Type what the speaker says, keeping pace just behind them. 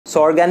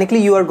So organically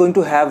you are going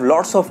to have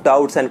lots of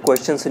doubts and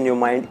questions in your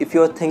mind if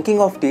you are thinking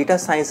of data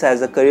science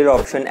as a career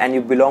option and you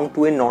belong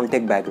to a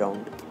non-tech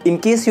background. In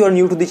case you are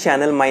new to the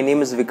channel, my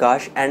name is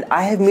Vikash and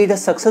I have made a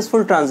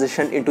successful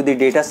transition into the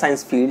data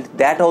science field,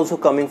 that also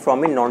coming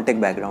from a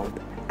non-tech background.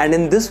 And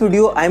in this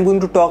video, I am going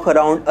to talk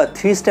around a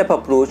 3-step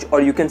approach,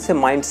 or you can say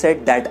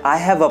mindset, that I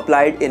have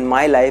applied in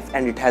my life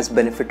and it has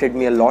benefited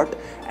me a lot.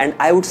 And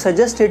I would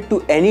suggest it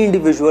to any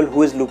individual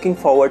who is looking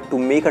forward to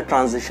make a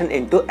transition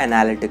into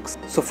analytics.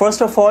 So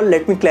first of all,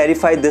 let me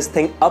clarify this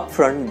thing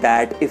upfront,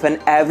 that if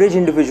an average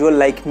individual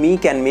like me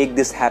can make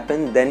this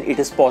happen, then it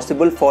is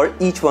possible for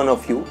each one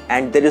of you,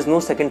 and there is no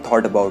second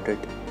thought about it.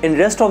 In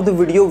rest of the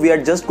video, we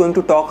are just going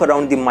to talk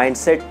around the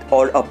mindset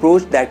or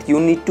approach that you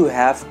need to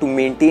have to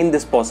maintain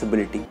this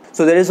possibility.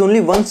 So there is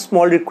only one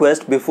small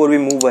request before we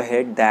move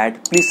ahead,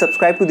 that please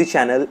subscribe to the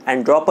channel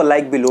and drop a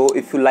like below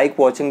if you like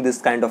watching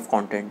this kind of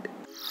content.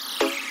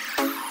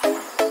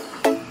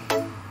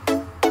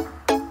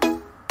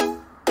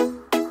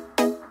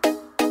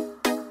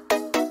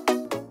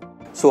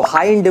 So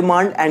high in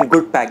demand and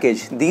good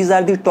package, these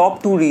are the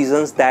top 2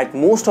 reasons that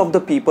most of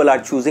the people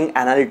are choosing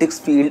analytics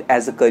field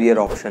as a career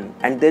option.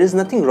 And there is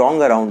nothing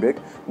wrong around it,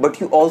 but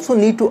you also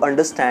need to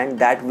understand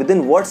that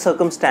within what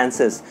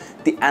circumstances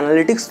the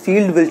analytics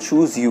field will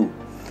choose you.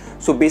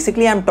 So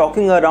basically I'm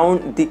talking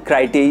around the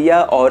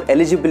criteria or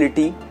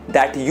eligibility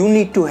that you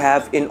need to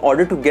have in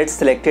order to get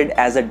selected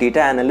as a data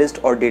analyst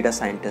or data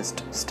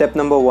scientist. Step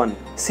number 1.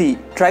 See,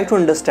 try to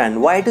understand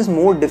why it is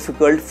more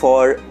difficult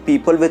for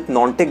people with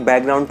non-tech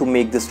background to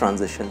make this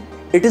transition.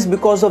 It is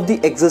because of the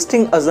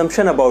existing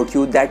assumption about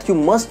you that you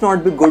must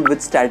not be good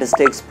with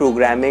statistics,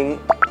 programming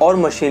or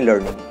machine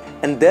learning.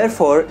 And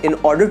therefore, in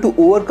order to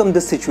overcome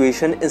this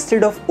situation,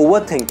 instead of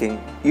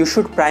overthinking, you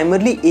should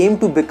primarily aim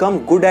to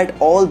become good at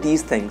all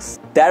these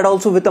things. That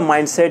also with a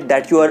mindset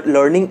that you are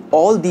learning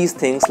all these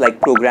things like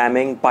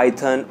programming,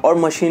 Python or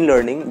machine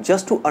learning,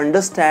 just to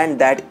understand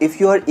that if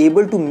you are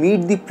able to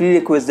meet the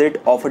prerequisite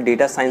of a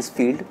data science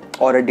field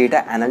or a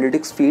data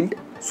analytics field,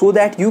 so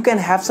that you can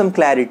have some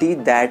clarity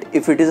that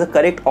if it is a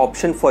correct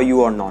option for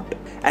you or not.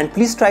 And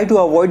please try to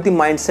avoid the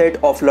mindset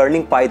of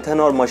learning Python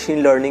or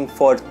machine learning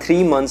for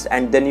 3 months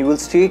and then you will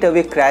straight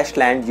away crash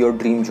land your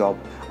dream job.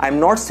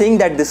 I'm not saying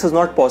that this is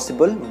not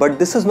possible, but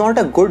this is not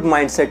a good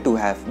mindset to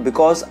have,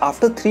 because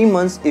after 3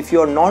 months, if you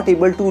are not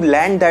able to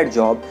land that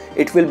job,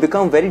 it will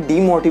become very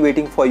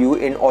demotivating for you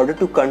in order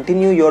to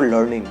continue your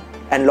learning.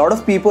 And a lot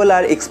of people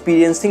are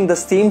experiencing the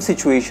same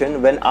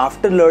situation when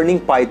after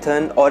learning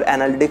Python or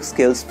analytics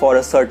skills for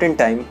a certain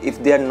time,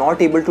 if they are not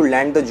able to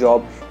land the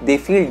job, they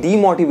feel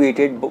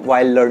demotivated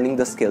while learning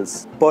the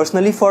skills.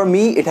 Personally for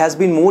me, it has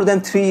been more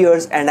than 3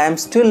 years and I am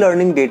still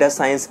learning data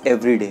science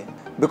every day.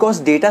 Because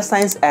data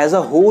science as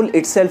a whole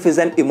itself is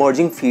an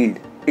emerging field.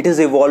 It is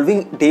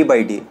evolving day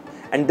by day.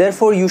 And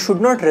therefore you should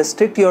not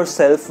restrict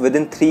yourself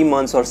within 3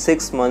 months or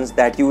 6 months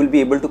that you will be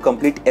able to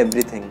complete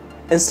everything.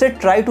 Instead,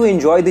 try to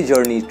enjoy the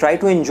journey, try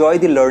to enjoy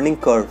the learning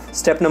curve.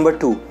 Step number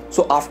 2.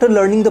 So after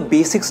learning the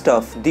basic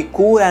stuff, the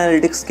core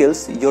analytics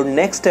skills, your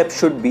next step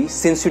should be,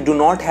 since you do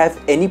not have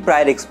any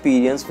prior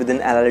experience within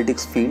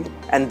analytics field,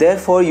 and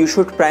therefore you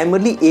should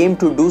primarily aim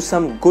to do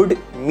some good,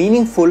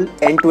 meaningful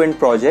end-to-end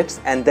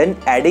projects and then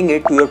adding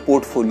it to your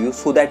portfolio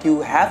so that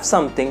you have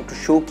something to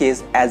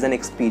showcase as an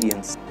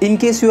experience. In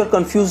case you are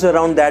confused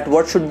around that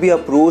what should be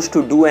approach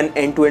to do an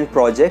end-to-end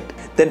project,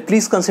 then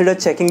please consider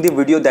checking the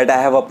video that I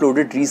have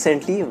uploaded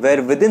recently,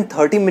 where within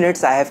 30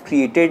 minutes I have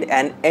created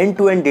an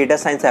end-to-end data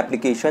science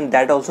application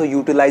that also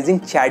utilizing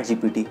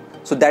ChatGPT.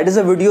 So that is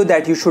a video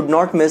that you should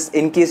not miss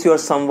in case you are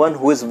someone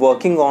who is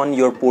working on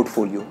your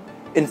portfolio.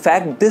 In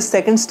fact, this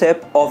second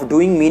step of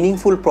doing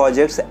meaningful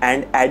projects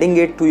and adding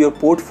it to your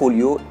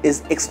portfolio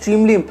is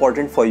extremely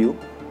important for you,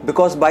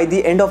 because by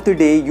the end of the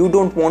day, you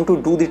don't want to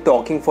do the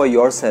talking for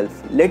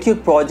yourself. Let your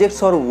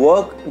projects or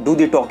work do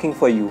the talking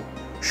for you.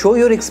 Show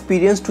your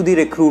experience to the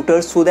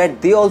recruiters so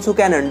that they also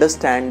can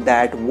understand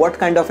that what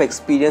kind of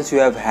experience you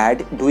have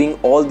had doing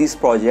all these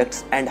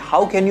projects and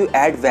how can you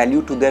add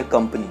value to their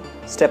company.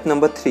 Step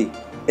number 3.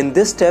 In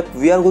this step,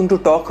 we are going to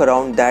talk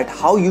around that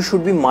how you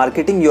should be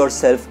marketing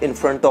yourself in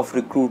front of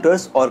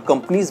recruiters or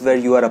companies where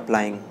you are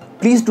applying.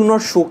 Please do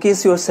not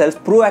showcase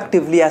yourself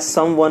proactively as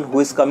someone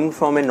who is coming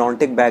from a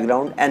non-tech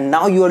background and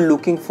now you are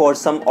looking for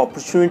some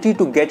opportunity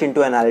to get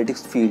into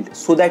analytics field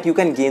so that you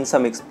can gain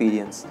some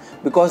experience,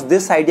 because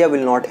this idea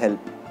will not help.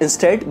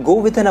 Instead, go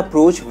with an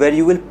approach where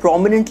you will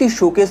prominently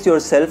showcase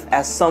yourself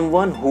as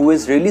someone who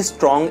is really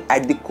strong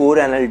at the core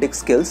analytics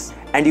skills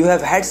and you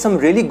have had some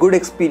really good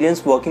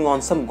experience working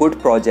on some good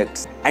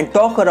projects, and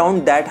talk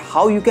around that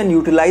how you can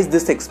utilize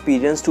this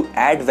experience to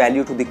add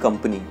value to the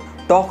company.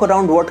 Talk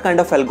around what kind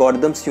of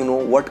algorithms you know,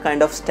 what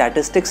kind of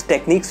statistics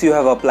techniques you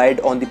have applied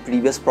on the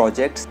previous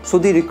projects, so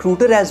the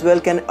recruiter as well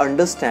can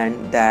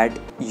understand that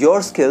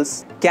your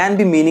skills can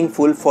be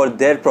meaningful for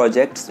their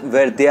projects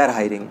where they are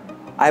hiring.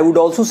 I would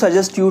also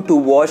suggest you to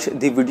watch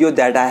the video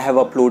that I have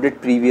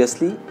uploaded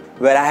previously,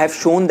 where I have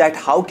shown that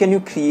how can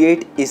you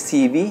create a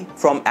CV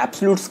from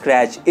absolute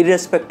scratch,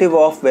 irrespective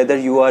of whether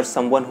you are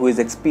someone who is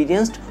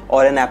experienced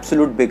or an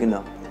absolute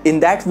beginner. In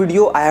that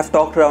video, I have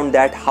talked around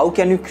that how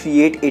can you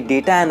create a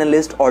data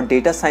analyst or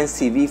data science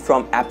CV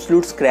from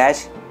absolute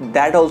scratch,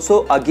 that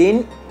also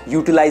again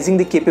utilizing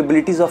the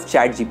capabilities of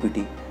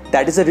ChatGPT.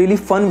 That is a really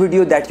fun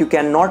video that you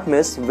cannot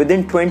miss.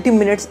 Within 20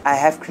 minutes, I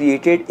have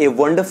created a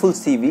wonderful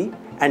CV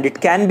and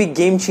it can be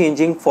game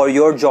changing for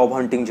your job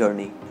hunting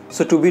journey.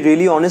 So to be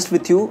really honest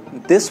with you,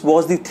 this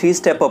was the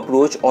 3-step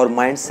approach or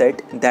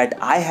mindset that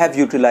I have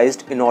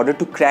utilized in order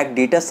to crack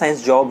data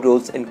science job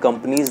roles in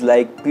companies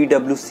like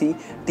PwC,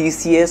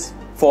 TCS,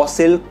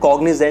 Fossil,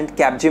 Cognizant,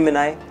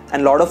 Capgemini,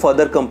 and a lot of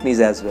other companies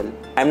as well.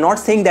 I'm not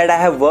saying that I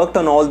have worked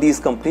on all these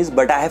companies,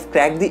 but I have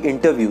cracked the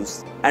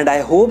interviews. And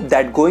I hope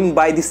that going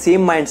by the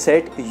same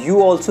mindset,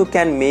 you also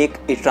can make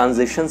a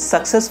transition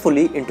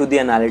successfully into the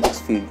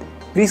analytics field.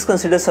 Please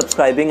consider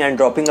subscribing and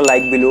dropping a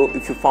like below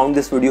if you found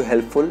this video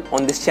helpful.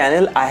 On this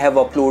channel, I have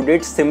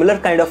uploaded similar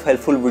kind of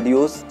helpful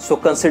videos, so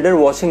consider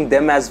watching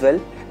them as well,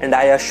 and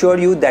I assure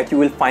you that you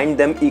will find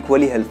them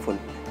equally helpful.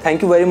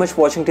 Thank you very much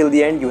for watching till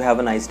the end. You have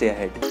a nice day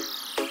ahead.